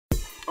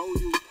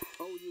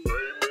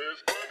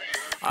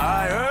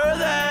I heard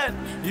that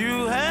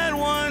you had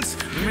once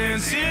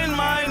mentioned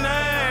my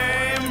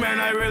name, and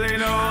I really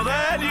know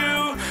that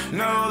you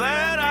know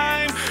that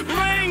I'm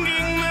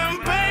bringing them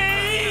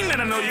pain.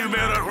 And I know you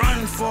better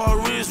run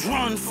for his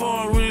run,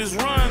 for his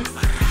run,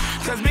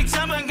 'cause Big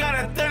Choppa got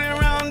a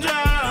 30-round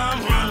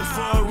drum. Run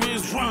for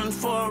his run,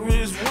 for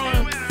his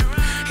run.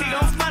 He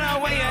gon' find a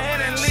way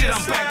ahead and lead.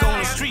 I'm back on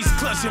the streets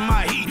clutching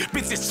my heat.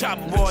 Bitch, it's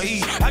ChoppaBoy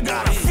heat. I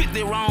got a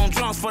 50-round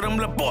drums for them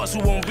little boys who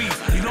won't beef.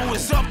 You know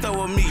what's up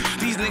though with me.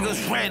 These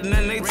niggas ratting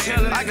and they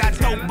tellin'. I got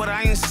dope, but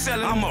I ain't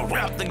sellin'. I'm a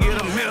rap to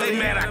get a million. They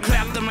mad I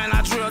clapped them and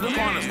I drilled them.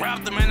 Corners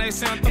rapped them and they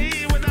sent them.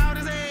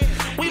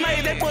 We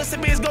made that pussy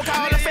bitch go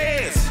call the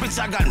feds. Bitch,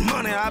 I got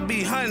money, I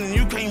be hunting,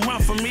 you can't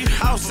run from me.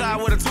 Outside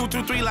with a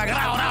 2-2-3 like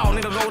row,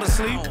 nigga go to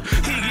sleep.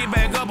 He get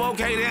back up,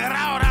 okay, then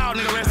row,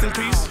 nigga rest in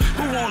peace.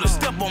 Who wanna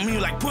step on me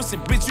like pussy,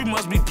 bitch, you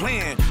must be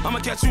playing. I'ma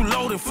catch you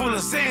loaded full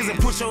of sands and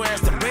put your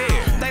ass to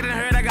bed. They done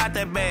heard I got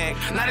that bag,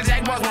 now the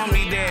jack boys want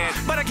me dead.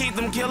 But I keep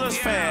them killers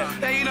fat.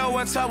 Hey, you know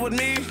what's up with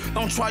me?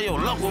 Don't try your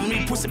luck with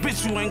me, pussy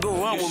bitch, you ain't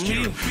go up with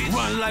me.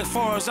 Run like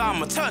Forrest,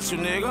 I'ma touch you,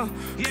 nigga.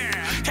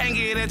 Can't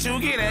get at you,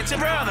 get at your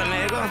brother,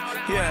 nigga.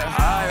 Yeah,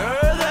 I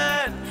heard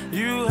that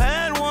you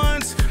had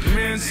once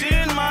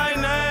mentioned my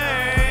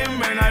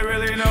name, and I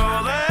really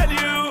know that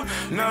you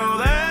know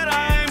that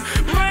I'm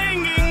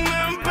bringing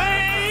them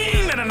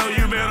pain. And I know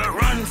you better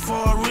run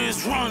for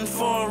his run,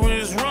 for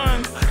his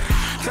run,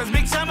 'cause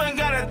Big Choppa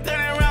got a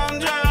 30-round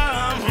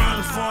drum.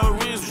 Run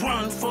for his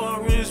run,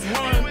 for his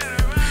run.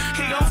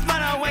 He gon'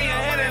 find a way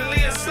ahead and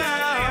listen.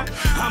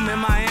 I'm in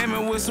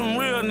Miami with some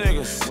real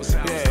niggas.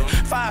 Yeah,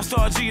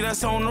 5-star G,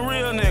 that's on the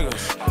real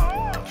niggas.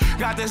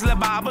 Got this little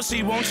bar, but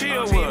she won't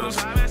chill with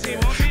us.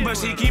 But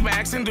she keep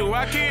asking, do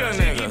I kill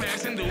niggas?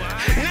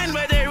 Nothing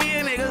but that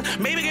real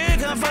niggas. Baby girl,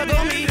 come fuck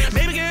on me.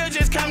 Baby girl,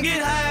 just come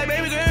get high.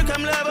 Baby girl,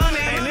 come love on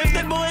me. And if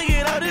that boy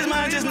get out his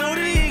mind, just know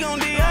that he gon'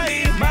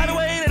 D.I.E. By the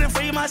way, that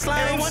free my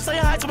slime. Once say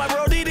hi to my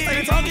bro D.D.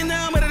 They talking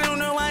down, but I don't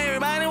know why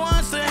everybody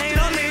wants to hate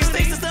on me.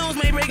 Sticks and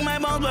stones may break my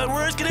bones, but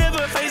words can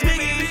never face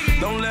Biggie.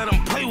 Don't let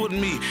them play with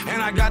me,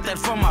 and I got that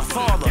from my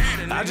father.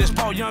 I just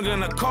bought younger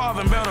in the car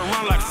and better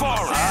run like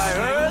Forrest. I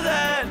heard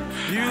that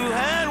you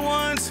had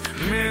once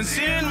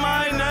mentioned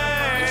my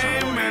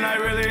name, and I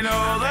really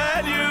know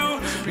that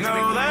you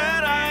know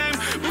that I'm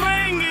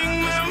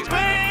bringing them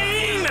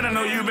pain. And I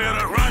know you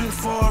better run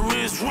for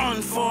his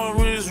run, for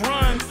his